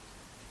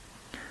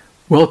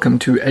Welcome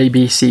to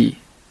ABC,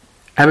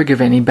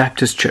 Abergavenny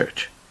Baptist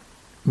Church,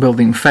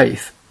 building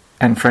faith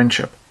and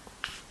friendship.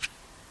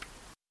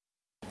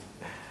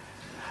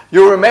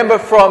 You'll remember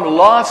from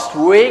last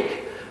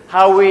week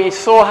how we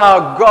saw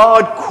how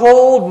God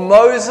called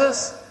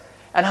Moses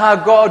and how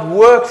God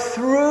worked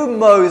through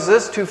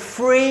Moses to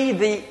free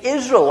the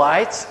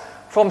Israelites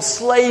from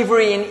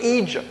slavery in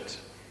Egypt.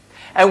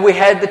 And we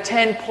had the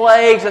 10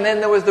 plagues, and then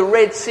there was the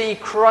Red Sea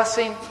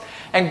crossing.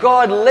 And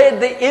God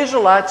led the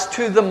Israelites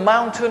to the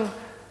mountain,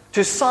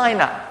 to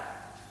Sinai,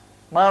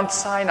 Mount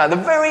Sinai, the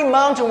very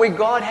mountain where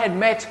God had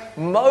met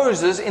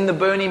Moses in the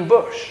burning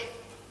bush.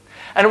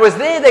 And it was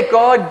there that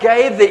God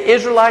gave the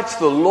Israelites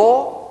the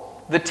law,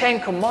 the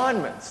 10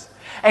 commandments.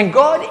 And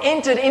God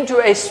entered into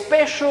a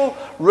special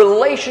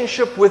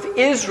relationship with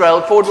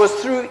Israel, for it was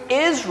through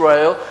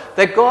Israel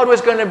that God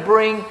was going to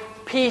bring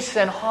peace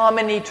and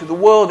harmony to the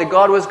world, that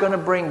God was going to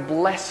bring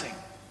blessing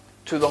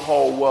to the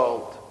whole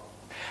world.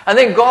 And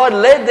then God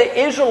led the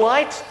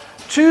Israelites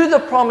to the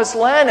promised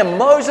land, and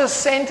Moses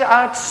sent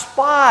out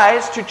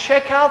spies to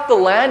check out the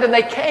land, and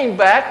they came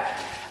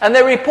back and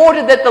they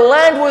reported that the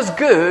land was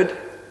good,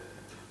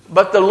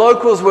 but the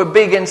locals were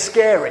big and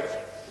scary.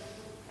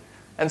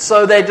 And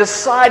so they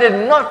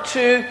decided not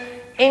to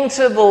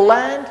enter the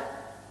land.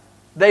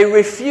 They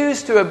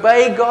refused to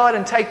obey God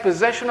and take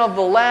possession of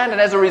the land,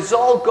 and as a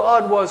result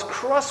God was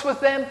cross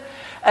with them,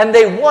 and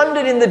they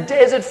wandered in the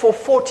desert for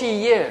 40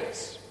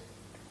 years.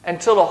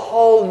 Until a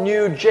whole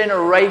new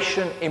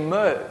generation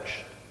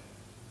emerged.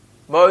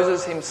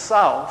 Moses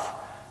himself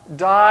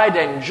died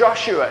and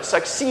Joshua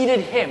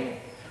succeeded him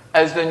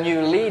as the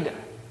new leader.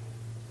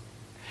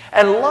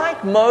 And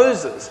like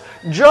Moses,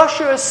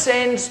 Joshua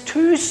sends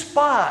 2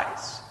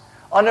 spies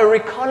on a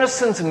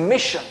reconnaissance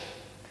mission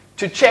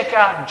to check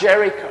out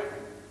Jericho.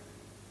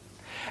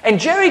 And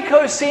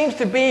Jericho seems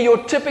to be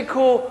your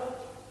typical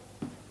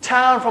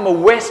town from a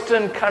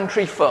Western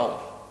country film.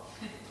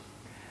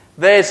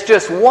 There's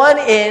just one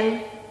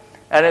inn,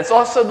 and it's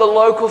also the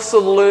local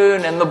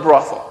saloon and the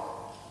brothel.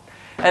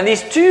 And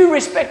these 2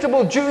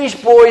 respectable Jewish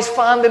boys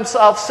found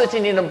themselves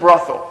sitting in a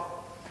brothel.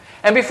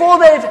 And before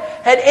they've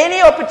had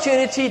any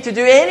opportunity to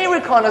do any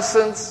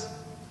reconnaissance,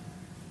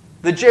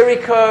 the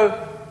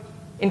Jericho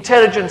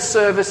intelligence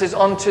service is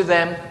onto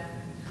them,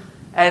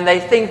 and they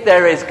think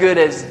they're as good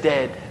as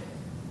dead.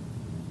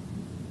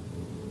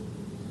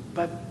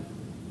 But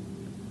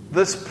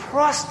this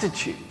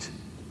prostitute,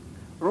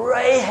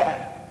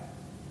 Rahab,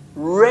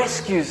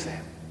 rescues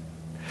them.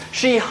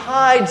 She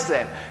hides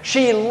them.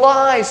 She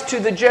lies to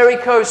the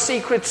Jericho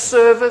Secret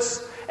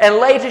Service, and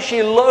later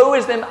she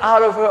lowers them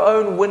out of her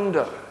own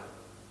window.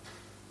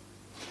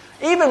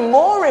 Even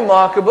more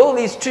remarkable,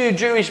 these 2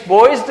 Jewish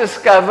boys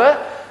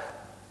discover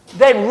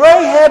that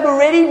Rahab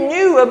already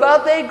knew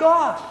about their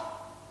God,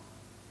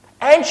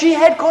 and she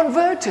had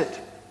converted.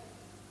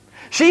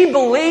 She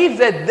believed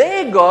that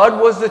their God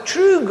was the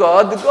true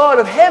God, the God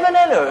of heaven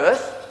and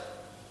earth.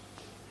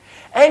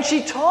 And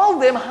she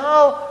told them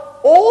how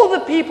all the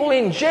people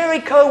in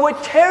Jericho were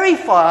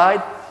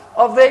terrified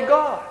of their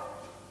God.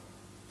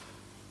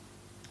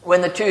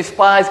 When the 2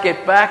 spies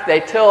get back,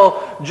 they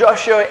tell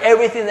Joshua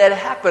everything that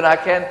happened. I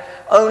can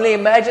only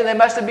imagine there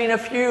must have been a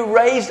few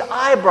raised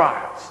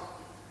eyebrows.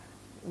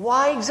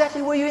 Why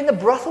exactly were you in the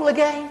brothel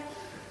again?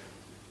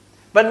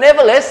 But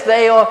nevertheless,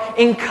 they are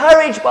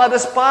encouraged by the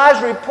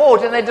spies'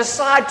 report, and they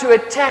decide to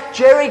attack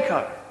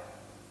Jericho.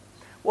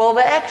 Well,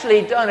 they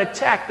actually don't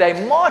attack.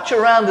 They march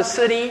around the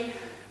city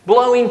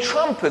blowing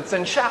trumpets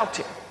and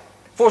shouting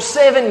for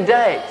 7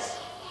 days.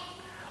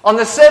 On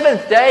the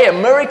 7th day, a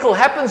miracle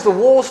happens. The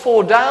walls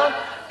fall down.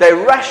 They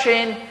rush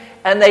in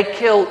and they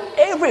kill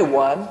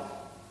everyone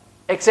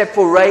except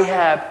for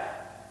Rahab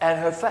and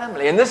her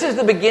family. And this is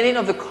the beginning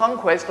of the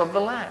conquest of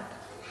the land.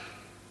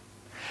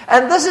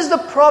 And this is the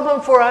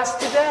problem for us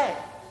today.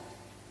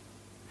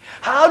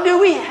 How do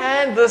we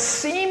handle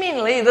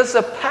this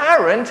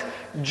apparent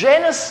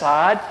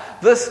genocide,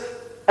 this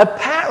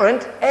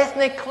apparent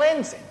ethnic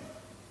cleansing?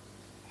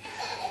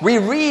 We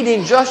read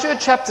in Joshua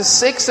chapter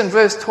 6 and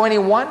verse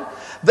 21,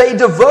 they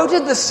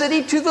devoted the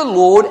city to the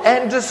Lord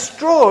and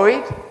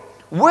destroyed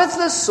with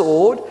the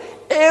sword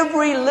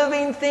every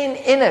living thing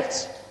in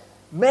it,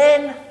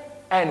 men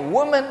and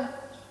women,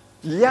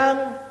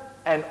 young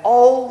and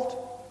old,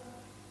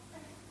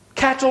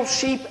 cattle,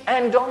 sheep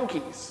and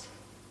donkeys.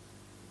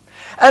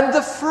 And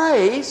the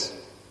phrase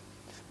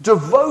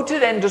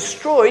devoted and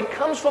destroyed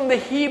comes from the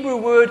Hebrew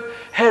word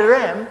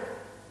herem,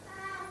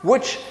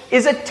 which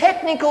is a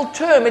technical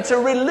term. It's a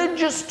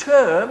religious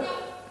term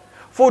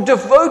for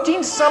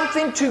devoting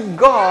something to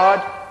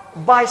God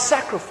by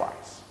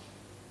sacrifice.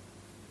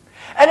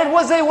 And it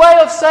was a way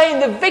of saying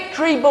the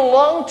victory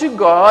belonged to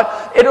God.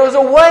 It was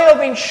a way of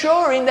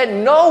ensuring that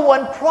no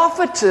one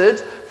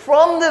profited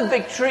from the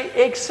victory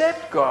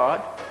except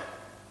God.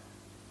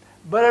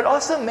 But it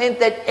also meant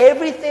that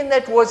everything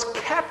that was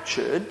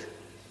captured,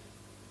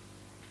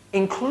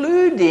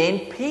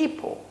 including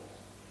people,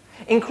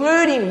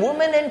 including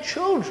women and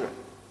children,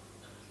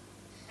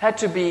 had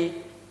to be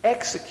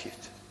executed.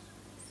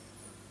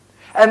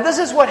 And this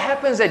is what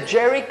happens at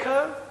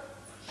Jericho.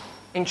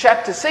 in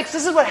chapter 6.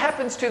 This is what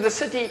happens to the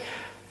city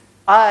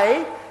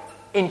Ai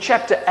in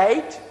chapter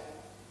 8.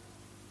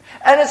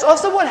 And it's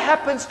also what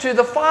happens to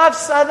the 5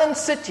 southern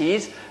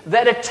cities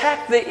that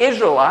attack the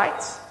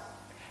Israelites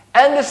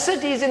and the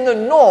cities in the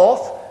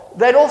north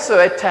that also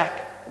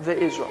attack the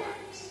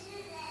Israelites.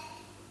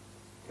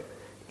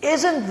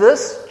 Isn't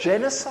this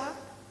genocide?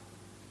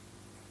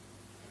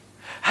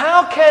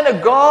 How can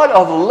a God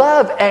of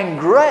love and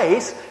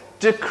grace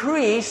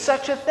decree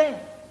such a thing?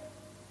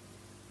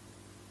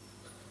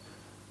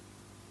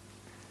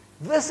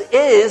 This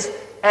is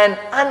an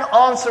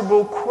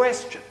unanswerable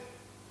question.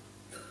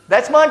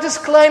 That's my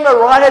disclaimer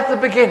right at the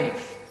beginning.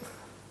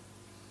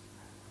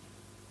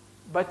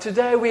 But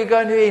today we're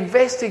going to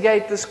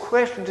investigate this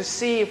question to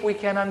see if we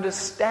can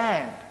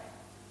understand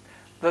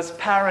this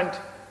apparent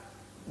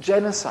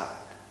genocide.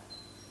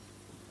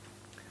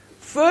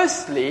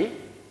 Firstly,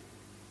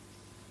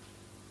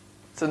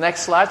 it's the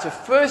next slide. So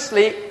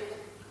firstly,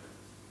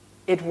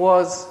 it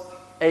was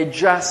a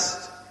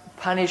just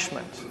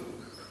punishment.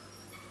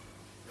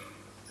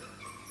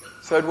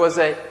 So it was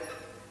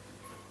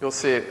you'll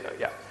see it,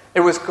 yeah. It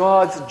was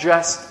God's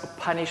just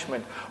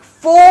punishment.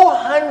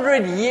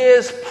 400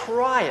 years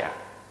prior,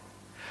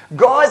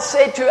 God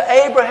said to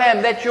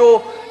Abraham that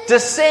your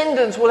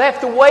descendants will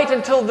have to wait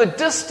until the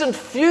distant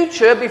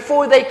future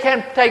before they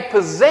can take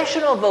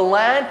possession of the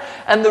land.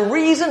 And the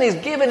reason is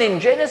given in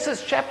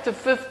Genesis chapter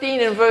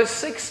 15 and verse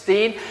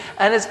 16.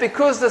 And it's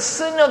because the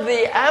sin of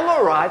the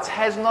Amorites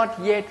has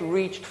not yet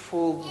reached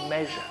full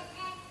measure.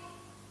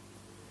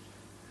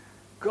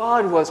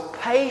 God was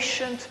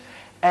patient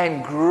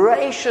and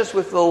gracious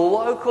with the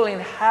local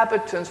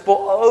inhabitants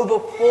for over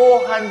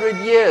 400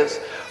 years.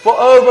 For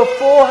over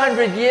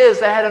 400 years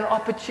they had an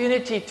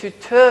opportunity to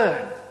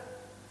turn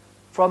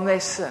from their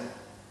sin.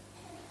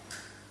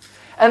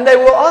 And they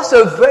were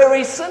also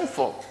very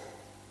sinful.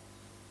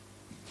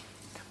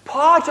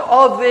 Part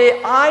of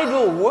their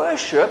idol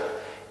worship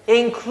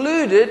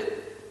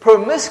included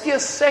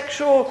promiscuous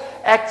sexual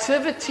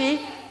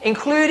activity,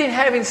 including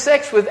having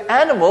sex with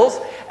animals,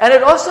 and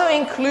it also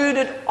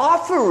included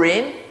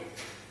offering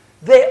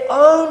their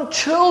own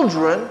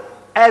children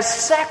as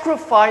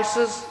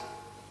sacrifices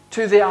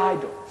to the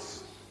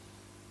idols.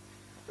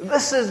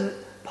 This is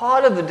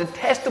part of the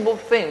detestable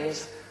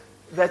things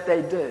that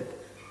they did.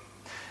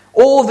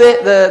 All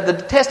the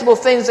detestable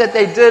things that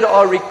they did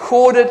are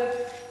recorded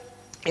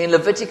in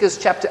Leviticus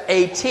chapter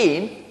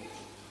 18.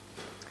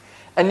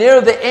 And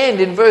near the end,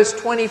 in verse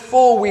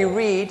 24, we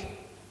read,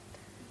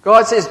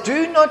 God says,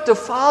 "Do not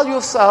defile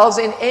yourselves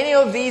in any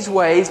of these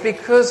ways,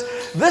 because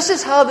this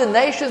is how the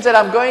nations that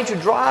I'm going to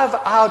drive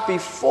out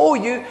before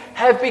you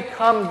have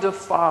become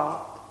defiled.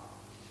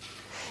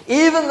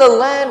 Even the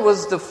land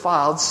was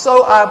defiled,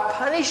 so I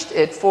punished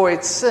it for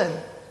its sin,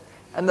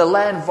 and the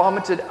land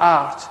vomited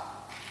out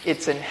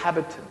its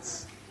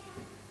inhabitants."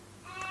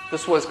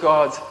 This was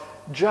God's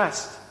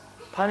just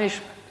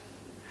punishment.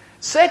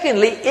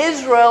 Secondly,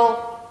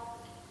 Israel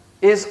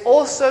is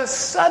also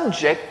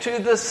subject to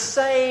the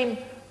same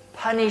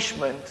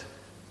punishment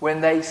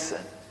when they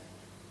sin.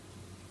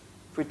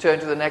 If we turn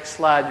to the next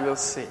slide, you will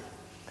see.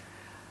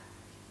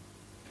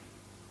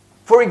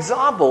 For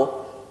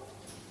example,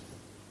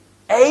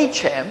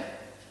 Achan,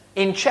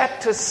 in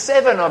chapter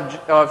 7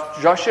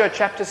 of Joshua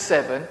chapter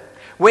 7,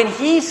 when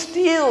he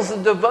steals the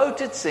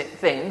devoted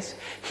things,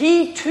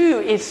 he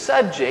too is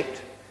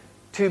subject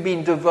to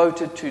being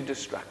devoted to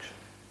destruction.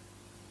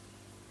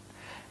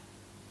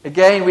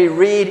 Again, we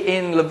read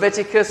in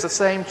Leviticus, the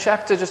same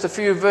chapter, just a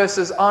few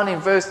verses on, in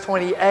verse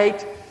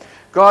 28,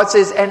 God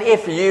says, "And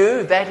if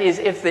you," that is,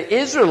 if the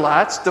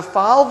Israelites,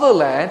 "defile the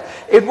land,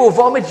 it will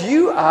vomit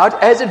you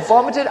out as it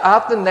vomited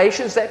out the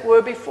nations that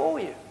were before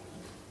you."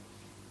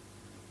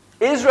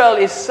 Israel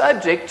is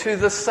subject to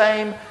the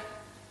same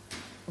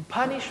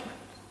punishment.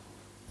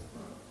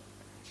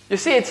 You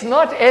see, it's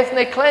not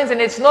ethnic cleansing.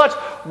 It's not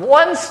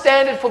one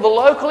standard for the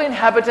local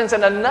inhabitants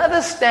and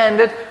another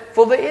standard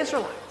for the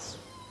Israelites.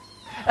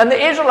 And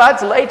the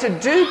Israelites later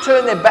do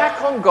turn their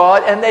back on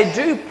God, and they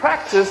do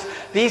practice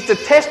these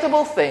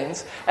detestable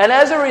things. And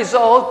as a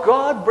result,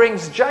 God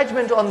brings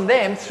judgment on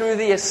them through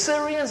the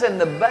Assyrians and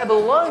the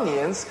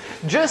Babylonians,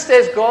 just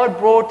as God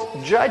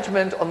brought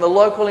judgment on the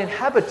local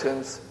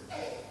inhabitants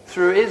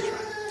through Israel.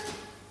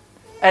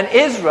 And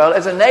Israel,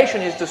 as a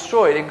nation, is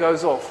destroyed and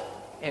goes off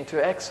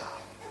into exile.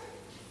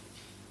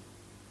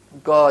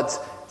 God's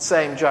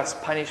same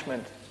just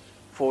punishment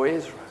for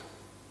Israel.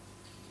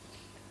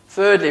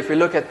 Thirdly, if we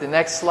look at the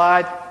next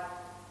slide,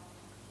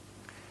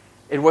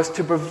 it was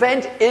to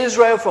prevent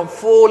Israel from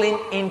falling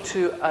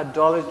into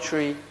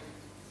idolatry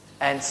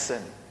and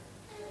sin.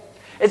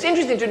 It's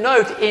interesting to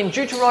note in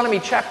Deuteronomy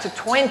chapter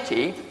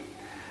 20,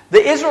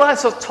 the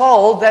Israelites are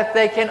told that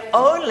they can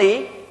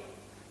only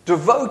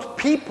devote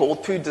people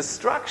to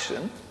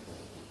destruction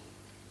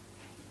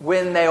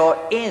when they are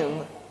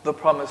in the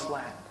promised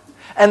land.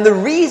 And the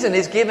reason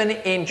is given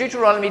in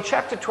Deuteronomy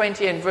chapter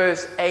 20 and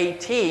verse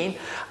 18.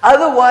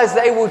 "Otherwise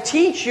they will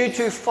teach you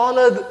to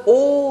follow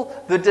all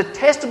the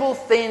detestable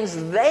things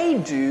they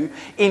do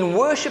in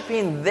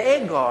worshipping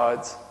their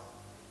gods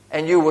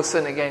and you will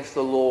sin against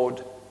the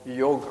Lord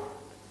your God.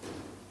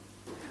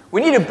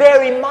 We need to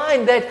bear in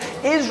mind that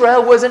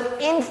Israel was an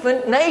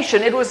infant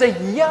nation. It was a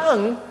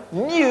young,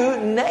 new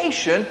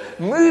nation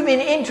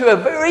moving into a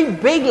very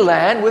big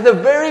land with a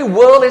very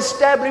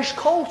well-established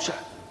culture,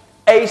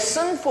 a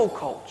sinful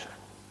culture.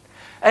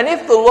 And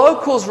if the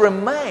locals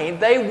remained,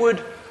 they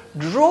would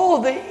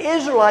draw the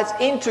Israelites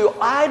into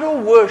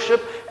idol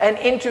worship and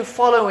into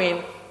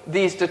following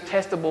these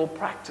detestable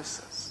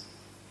practices.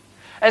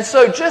 And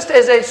so just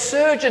as a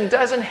surgeon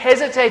doesn't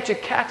hesitate to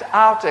cut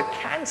out a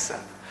cancer,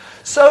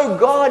 so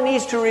God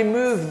needs to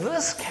remove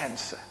this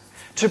cancer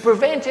to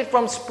prevent it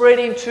from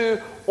spreading to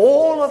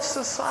all of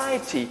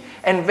society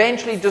and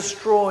eventually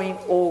destroying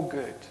all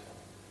good.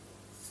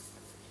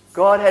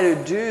 God had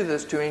to do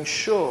this to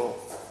ensure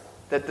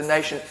that the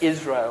nation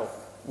Israel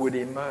would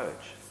emerge.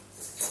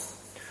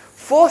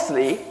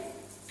 Fourthly,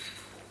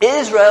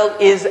 Israel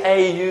is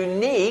a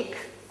unique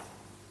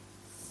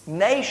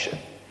nation.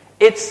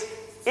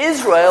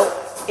 Israel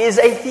is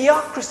a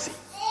theocracy.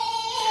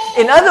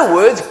 In other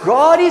words,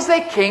 God is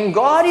their king,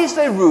 God is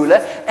their ruler,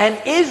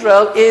 and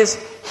Israel is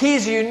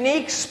his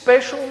unique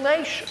special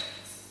nation.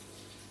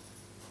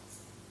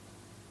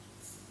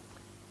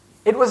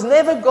 It was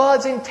never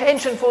God's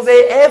intention for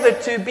there ever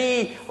to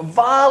be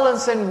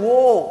violence and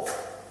war.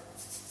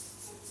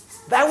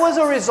 That was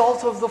a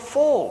result of the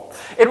fall.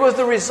 It was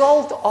the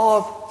result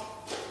of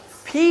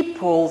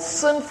people's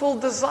sinful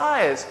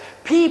desires,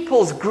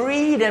 people's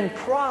greed and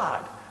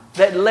pride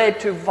that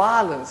led to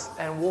violence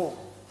and war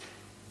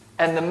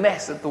and the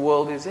mess that the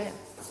world is in.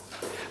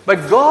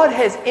 But God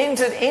has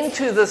entered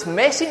into this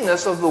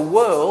messiness of the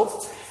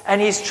world, and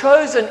he's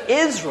chosen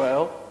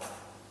Israel,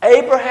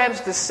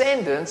 Abraham's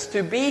descendants,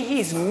 to be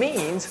his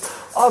means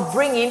of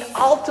bringing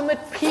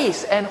ultimate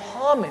peace and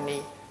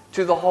harmony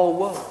to the whole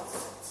world.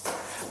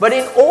 But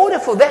in order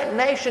for that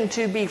nation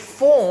to be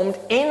formed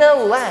in a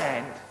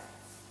land,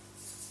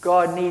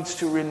 God needs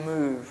to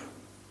remove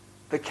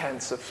the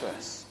cancer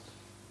first.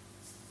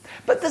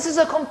 But this is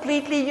a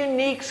completely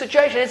unique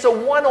situation. It's a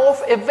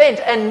one-off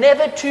event and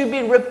never to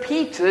be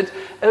repeated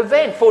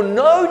event. For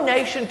no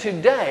nation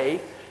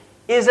today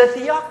is a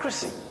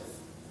theocracy.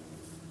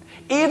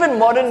 Even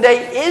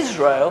modern-day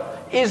Israel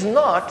is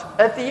not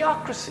a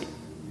theocracy.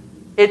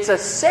 It's a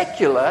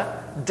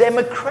secular,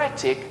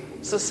 democratic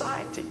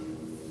society.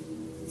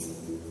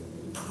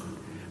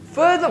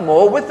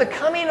 Furthermore, with the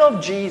coming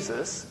of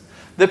Jesus,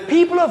 the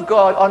people of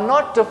God are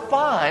not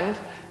defined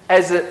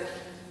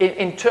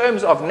in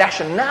terms of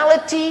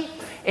nationality,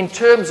 in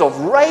terms of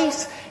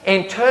race,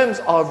 in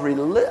terms of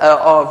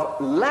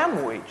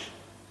language,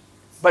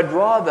 but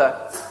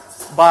rather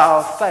by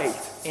our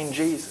faith in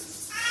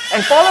Jesus.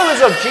 And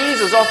followers of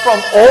Jesus are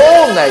from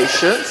all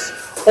nations,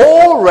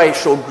 all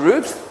racial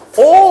groups,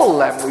 all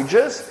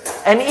languages,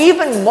 and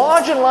even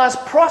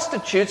marginalized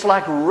prostitutes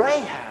like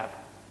Rahab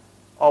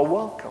are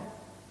welcome.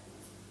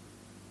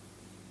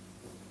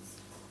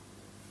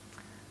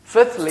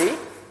 Fifthly,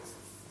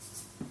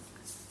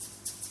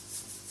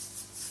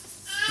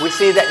 we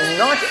see that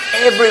not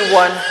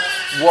everyone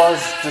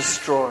was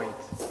destroyed.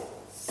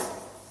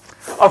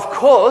 Of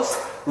course,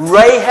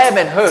 Rahab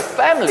and her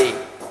family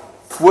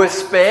were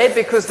spared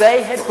because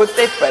they had put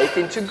their faith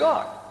into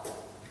God.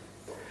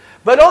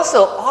 But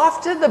also,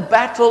 after the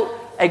battle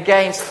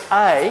against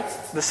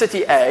the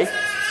city A,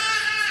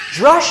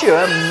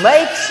 Joshua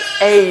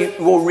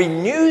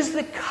renews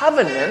the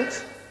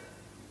covenant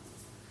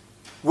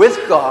with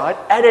God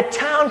at a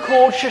town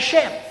called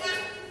Shechem.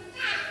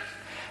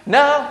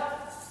 Now,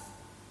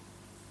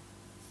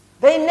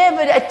 they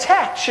never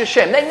attacked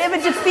Shechem. They never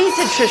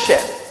defeated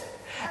Shechem.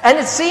 And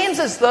it seems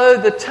as though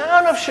the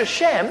town of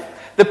Shechem,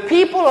 the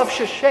people of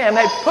Shechem,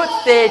 had put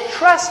their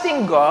trust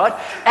in God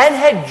and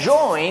had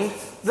joined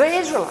the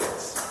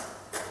Israelites.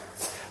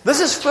 This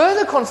is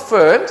further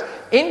confirmed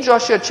in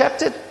Joshua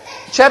chapter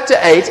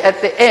 8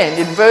 at the end,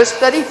 in verse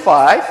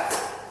 35,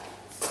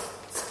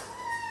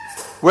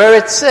 where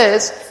it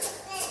says,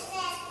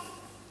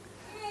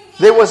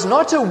 "There was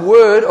not a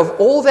word of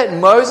all that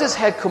Moses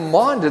had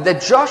commanded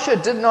that Joshua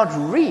did not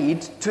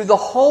read to the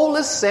whole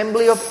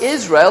assembly of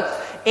Israel,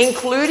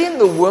 including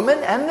the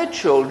women and the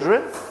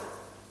children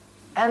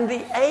and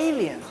the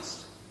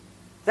aliens."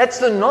 That's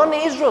the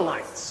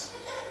non-Israelites.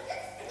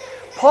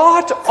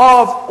 Part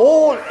of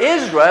all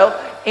Israel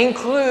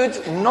includes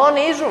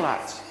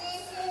non-Israelites.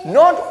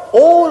 Not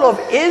all of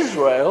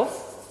Israel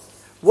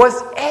was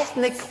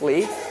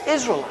ethnically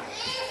Israelite.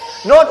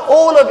 Not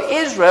all of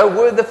Israel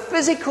were the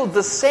physical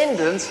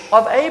descendants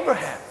of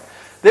Abraham.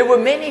 There were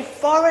many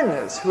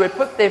foreigners who had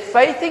put their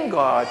faith in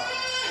God,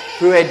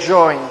 who had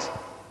joined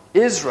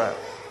Israel.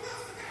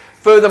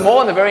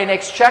 Furthermore, in the very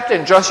next chapter,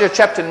 in Joshua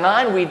chapter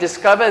 9, we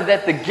discover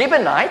that the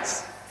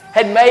Gibeonites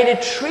had made a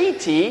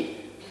treaty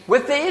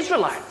with the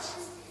Israelites,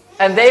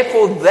 and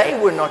therefore they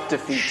were not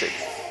defeated.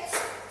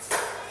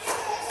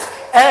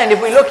 And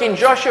if we look in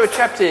Joshua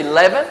chapter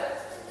 11,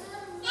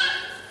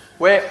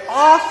 where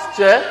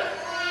after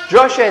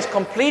Joshua has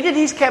completed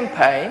his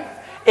campaign,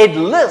 it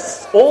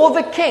lists all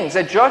the kings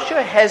that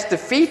Joshua has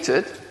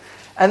defeated,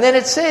 and then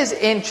it says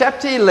in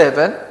chapter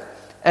 11,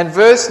 and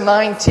verse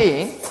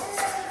 19,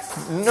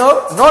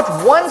 no,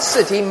 not one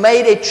city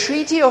made a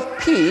treaty of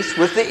peace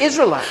with the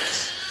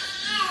Israelites,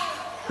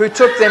 who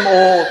took them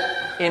all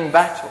in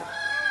battle.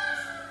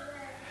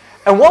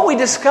 And what we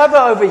discover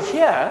over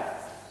here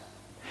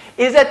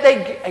is that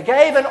they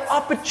gave an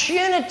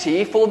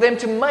opportunity for them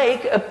to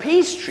make a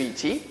peace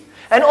treaty,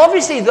 and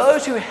obviously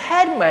those who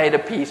had made a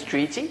peace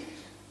treaty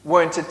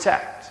weren't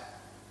attacked.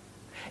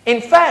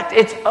 In fact,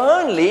 it's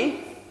only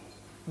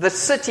the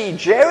city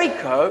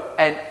Jericho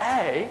and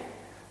Ai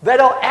that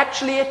are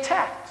actually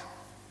attacked.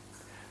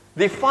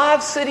 The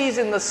 5 cities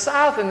in the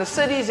south and the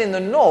cities in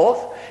the north,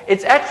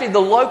 it's actually the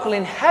local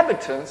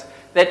inhabitants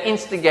that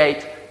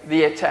instigate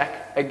the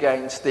attack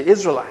against the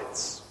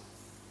Israelites.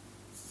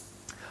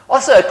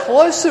 Also, a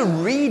closer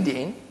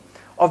reading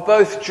of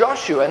both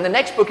Joshua and the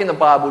next book in the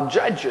Bible,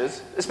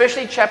 Judges,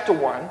 especially chapter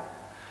 1,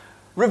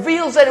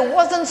 reveals that it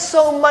wasn't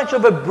so much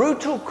of a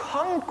brutal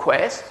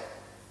conquest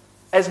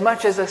as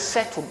much as a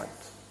settlement.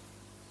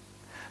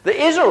 The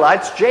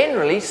Israelites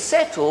generally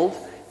settled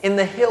in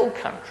the hill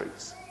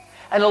countries,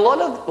 and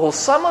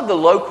some of the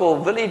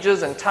local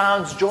villages and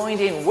towns joined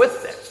in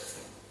with them.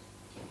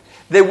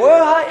 There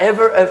were,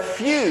 however, a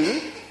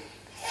few,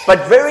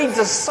 but very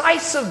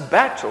decisive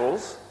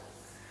battles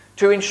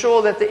to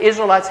ensure that the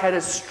Israelites had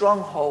a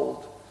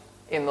stronghold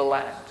in the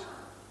land.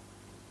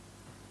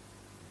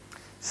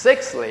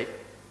 Sixthly,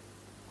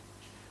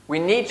 we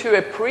need to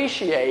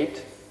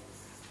appreciate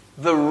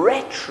the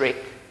rhetoric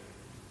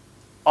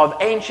of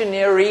ancient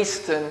Near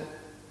Eastern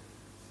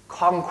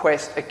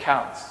conquest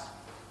accounts.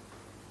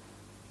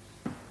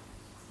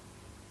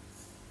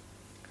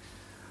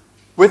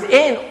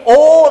 Within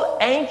all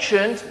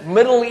ancient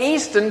Middle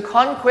Eastern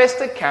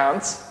conquest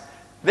accounts,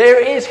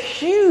 there is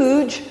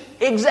huge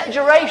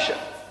exaggeration.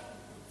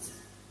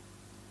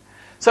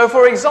 So,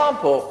 for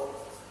example,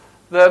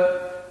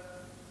 the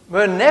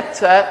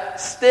Merneptah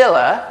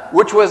Stela,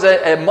 which was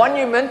a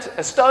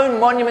stone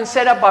monument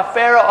set up by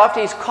Pharaoh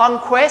after his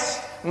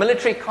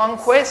military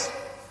conquest,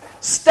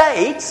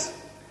 states,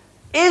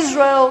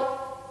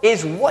 Israel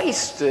is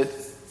wasted,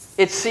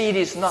 its seed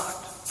is not.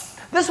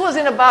 This was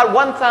in about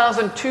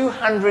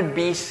 1200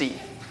 BC.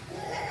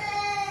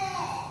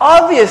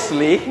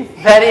 Obviously,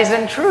 that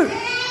isn't true.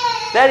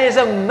 That is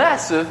a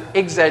massive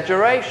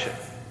exaggeration.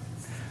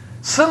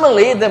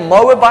 Similarly, the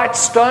Moabite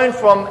stone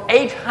from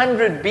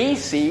 800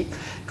 BC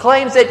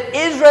claims that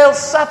Israel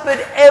suffered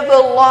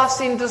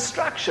everlasting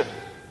destruction.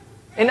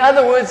 In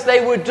other words,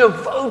 they were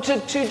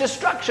devoted to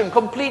destruction,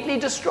 completely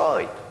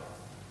destroyed.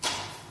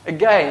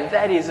 Again,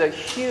 that is a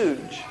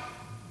huge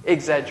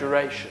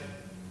exaggeration.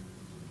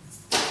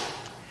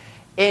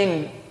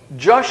 In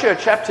Joshua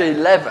chapter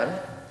 11,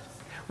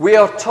 we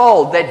are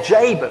told that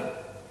Jabin,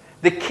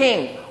 the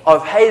king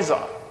of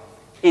Hazor,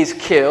 is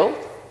killed,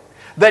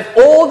 that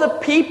all the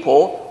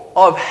people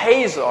of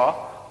Hazor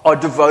are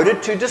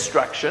devoted to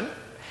destruction,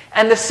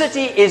 and the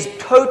city is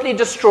totally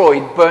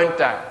destroyed, burnt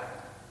down.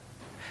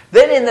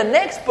 Then in the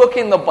next book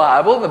in the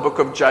Bible, the book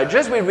of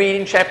Judges, we read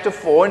in chapter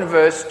 4 and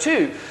verse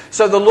 2,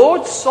 so the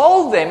Lord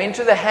sold them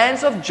into the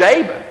hands of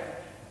Jabin,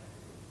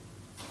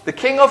 the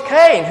king of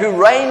Canaan,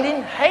 who reigned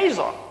in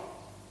Hazor.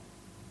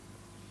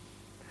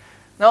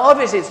 Now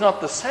obviously it's not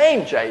the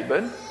same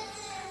Jabin,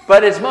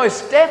 but it's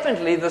most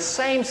definitely the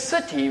same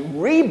city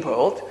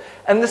rebuilt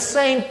and the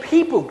same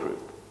people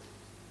group,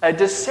 a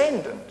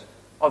descendant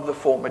of the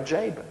former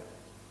Jabin.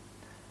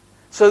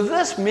 So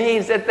this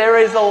means that there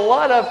is a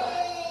lot of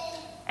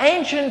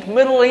ancient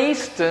Middle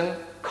Eastern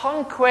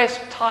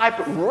conquest-type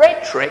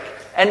rhetoric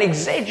and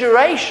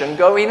exaggeration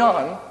going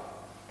on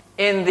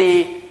in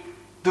the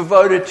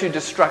devoted to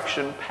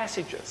destruction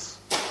passages.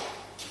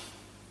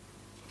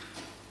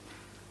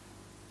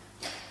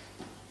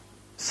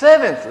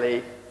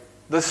 Seventhly,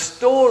 the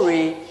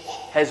story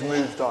has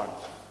moved on.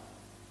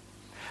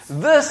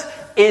 This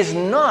is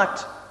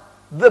not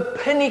the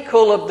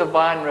pinnacle of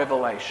divine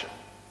revelation.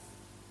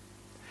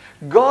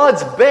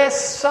 God's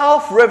best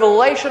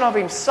self-revelation of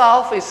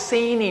himself is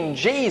seen in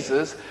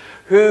Jesus,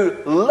 who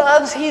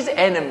loves his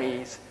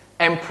enemies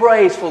and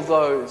prays for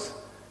those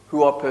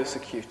who are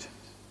persecuted.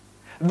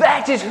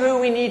 That is who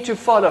we need to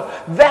follow.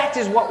 That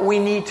is what we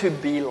need to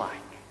be like.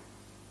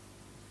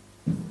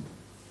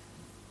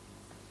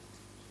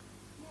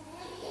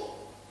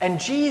 And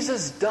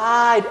Jesus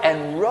died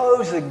and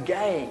rose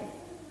again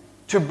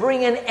to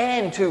bring an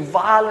end to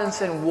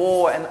violence and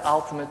war and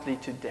ultimately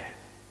to death.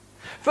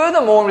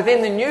 Furthermore,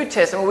 within the New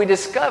Testament, we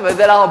discover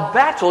that our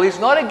battle is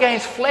not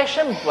against flesh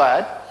and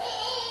blood,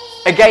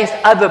 against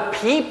other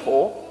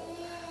people,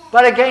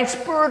 but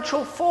against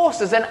spiritual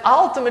forces and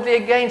ultimately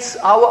against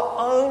our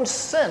own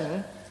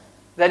sin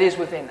that is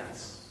within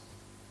us.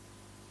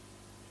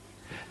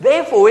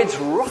 Therefore, it's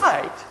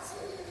right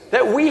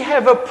that we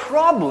have a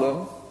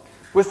problem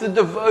with the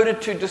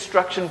devoted to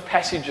destruction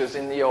passages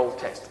in the Old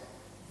Testament.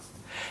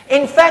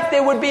 In fact,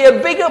 there would be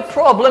a bigger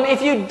problem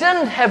if you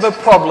didn't have a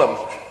problem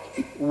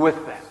with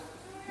them.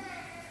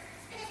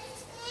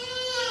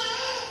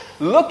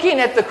 Looking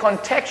at the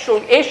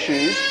contextual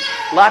issues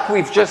like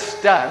we've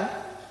just done,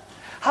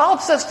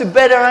 helps us to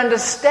better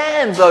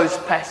understand those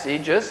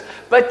passages,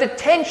 but the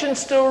tension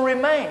still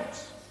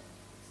remains.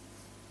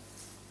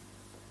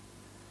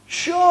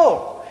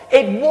 Sure,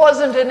 it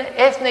wasn't an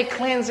ethnic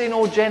cleansing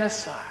or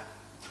genocide.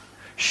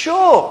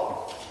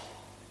 Sure,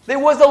 there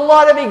was a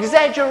lot of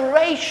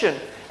exaggeration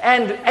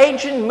and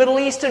ancient Middle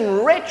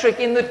Eastern rhetoric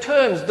in the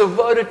terms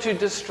devoted to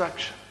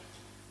destruction.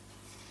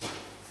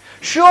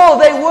 Sure,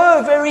 they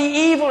were very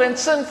evil and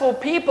sinful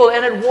people,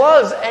 and it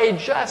was a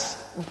just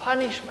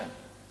punishment.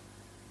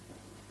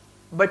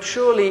 But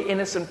surely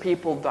innocent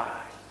people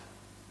died.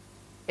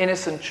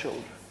 Innocent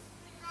children.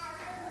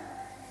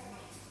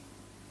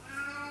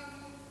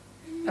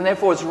 And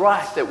therefore it's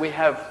right that we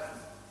have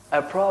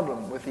a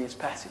problem with these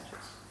passages.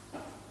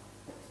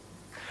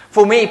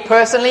 For me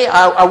personally,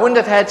 I wouldn't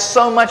have had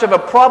so much of a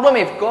problem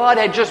if God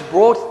had just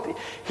brought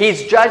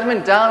His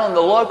judgment down on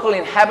the local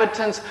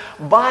inhabitants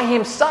by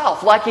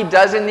Himself, like He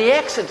does in the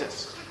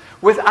Exodus,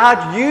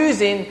 without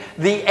using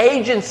the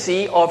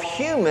agency of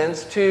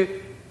humans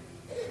to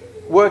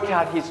work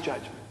out His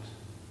judgment.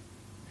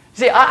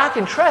 See, I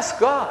can trust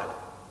God.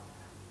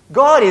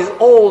 God is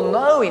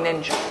all-knowing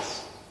and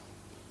just.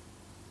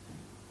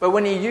 But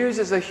when He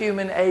uses a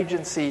human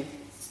agency,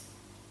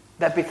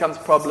 that becomes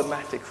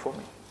problematic for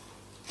me.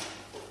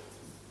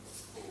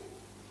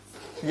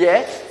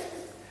 Yet,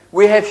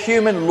 we have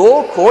human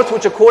law courts,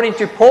 which according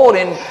to Paul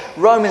in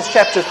Romans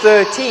chapter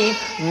 13,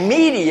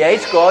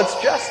 mediates God's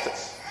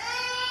justice.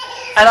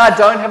 And I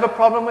don't have a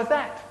problem with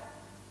that.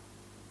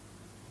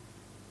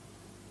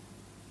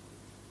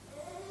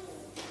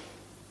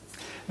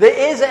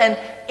 There is an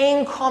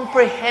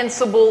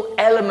incomprehensible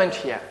element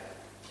here.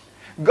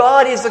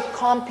 God is a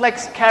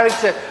complex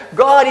character.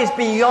 God is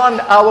beyond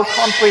our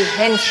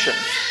comprehension.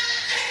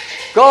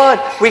 God,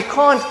 we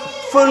can't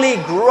fully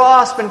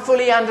grasp and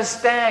fully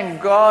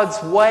understand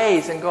God's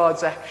ways and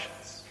God's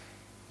actions.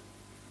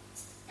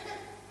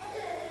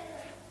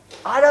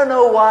 I don't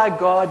know why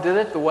God did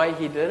it the way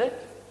He did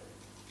it.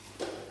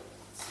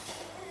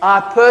 I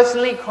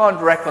personally can't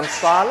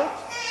reconcile it.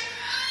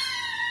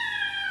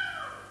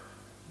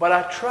 But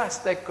I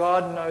trust that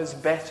God knows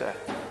better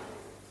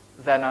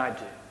than I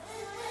do.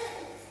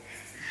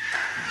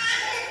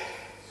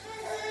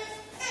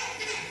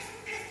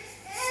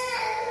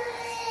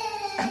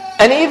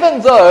 And even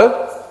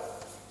though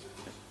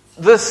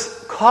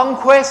this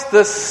conquest,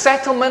 this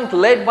settlement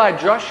led by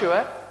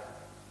Joshua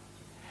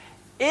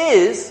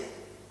is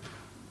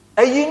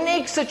a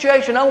unique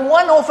situation, a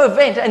one-off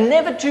event, a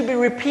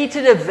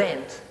never-to-be-repeated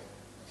event,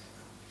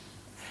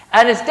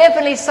 and it's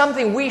definitely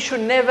something we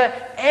should never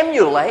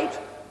emulate.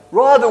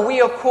 Rather,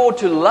 we are called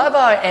to love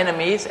our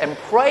enemies and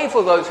pray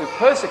for those who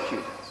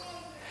persecute us.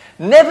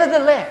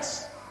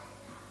 Nevertheless,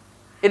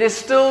 it is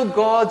still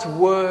God's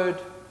word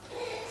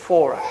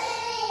for us.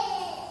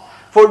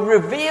 For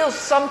it reveals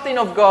something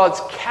of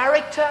God's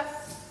character.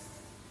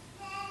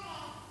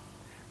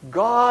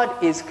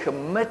 God is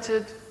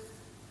committed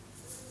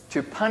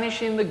to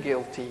punishing the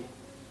guilty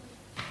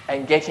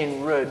and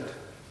getting rid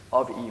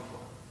of evil.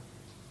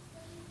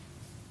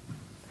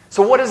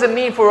 So what does it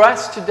mean for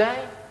us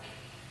today?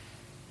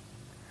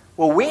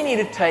 Well, we need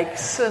to take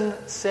sin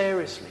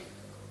seriously.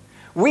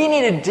 We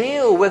need to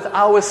deal with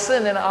our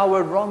sin and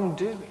our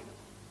wrongdoing.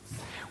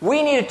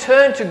 We need to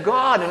turn to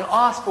God and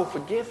ask for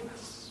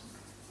forgiveness.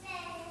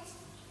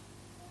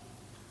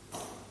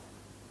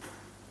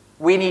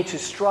 We need to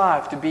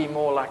strive to be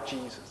more like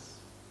Jesus.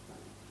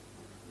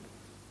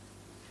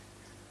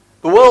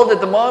 The world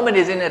at the moment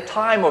is in a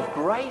time of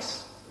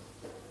grace.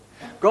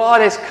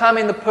 God has come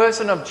in the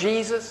person of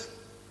Jesus.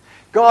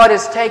 God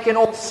has taken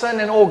all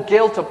sin and all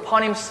guilt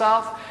upon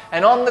Himself,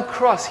 and on the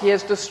cross He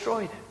has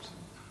destroyed it.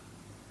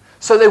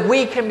 So that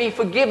we can be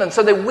forgiven,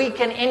 so that we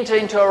can enter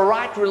into a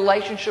right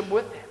relationship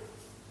with Him.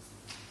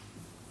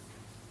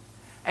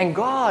 And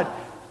God,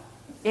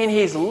 in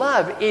His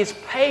love, is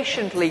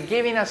patiently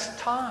giving us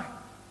time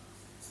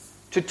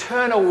to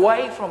turn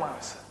away from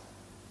our sin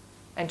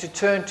and to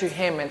turn to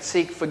Him and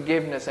seek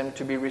forgiveness and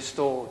to be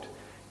restored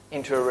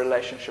into a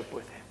relationship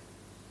with Him.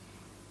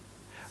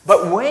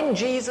 But when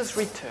Jesus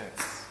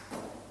returns,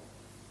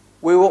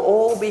 we will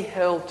all be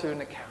held to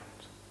an account.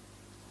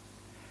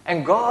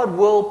 And God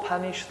will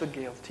punish the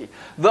guilty,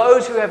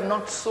 those who have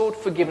not sought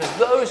forgiveness,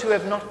 those who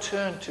have not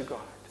turned to God.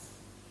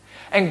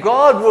 And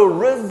God will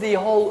rid the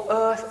whole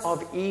earth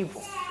of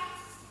evil.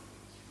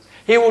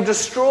 He will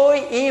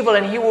destroy evil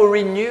and He will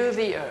renew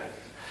the earth.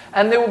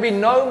 And there will be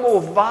no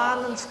more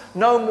violence,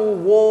 no more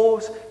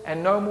wars,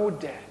 and no more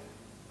death.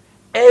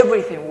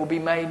 Everything will be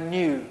made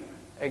new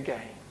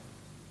again.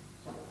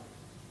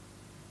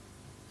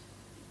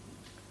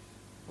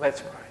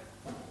 Let's pray.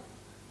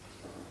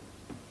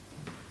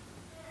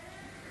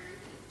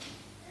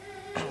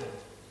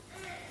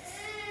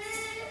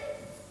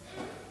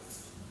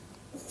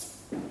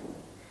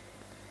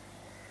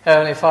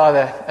 Heavenly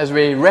Father, as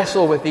we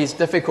wrestle with these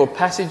difficult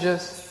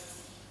passages,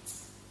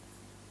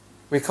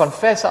 we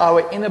confess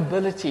our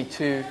inability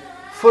to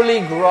fully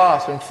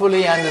grasp and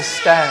fully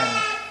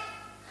understand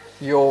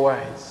Your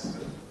ways.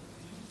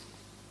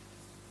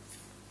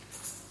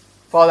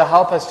 Father,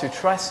 help us to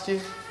trust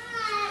You.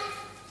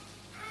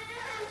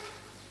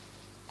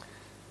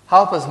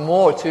 Help us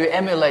more to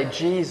emulate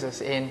Jesus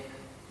in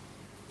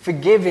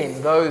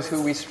forgiving those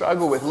who we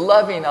struggle with,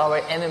 loving our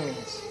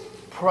enemies,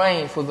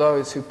 praying for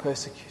those who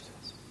persecute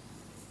us.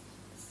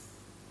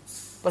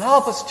 But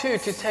help us too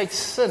to take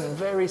sin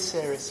very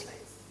seriously.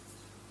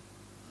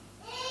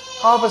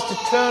 Help us to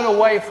turn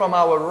away from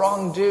our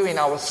wrongdoing,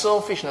 our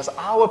selfishness,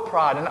 our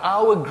pride, and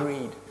our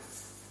greed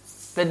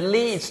that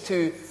leads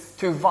to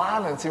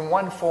violence in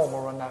one form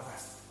or another.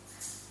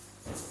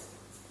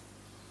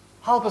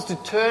 Help us to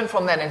turn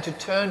from that and to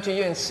turn to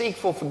you and seek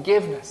for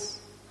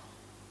forgiveness.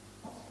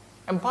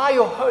 And by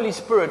your Holy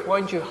Spirit,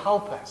 won't you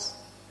help us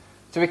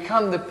to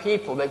become the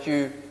people that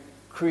you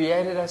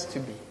created us to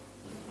be?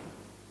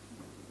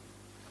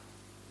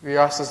 We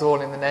ask this all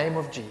in the name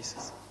of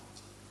Jesus.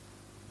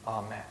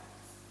 Amen.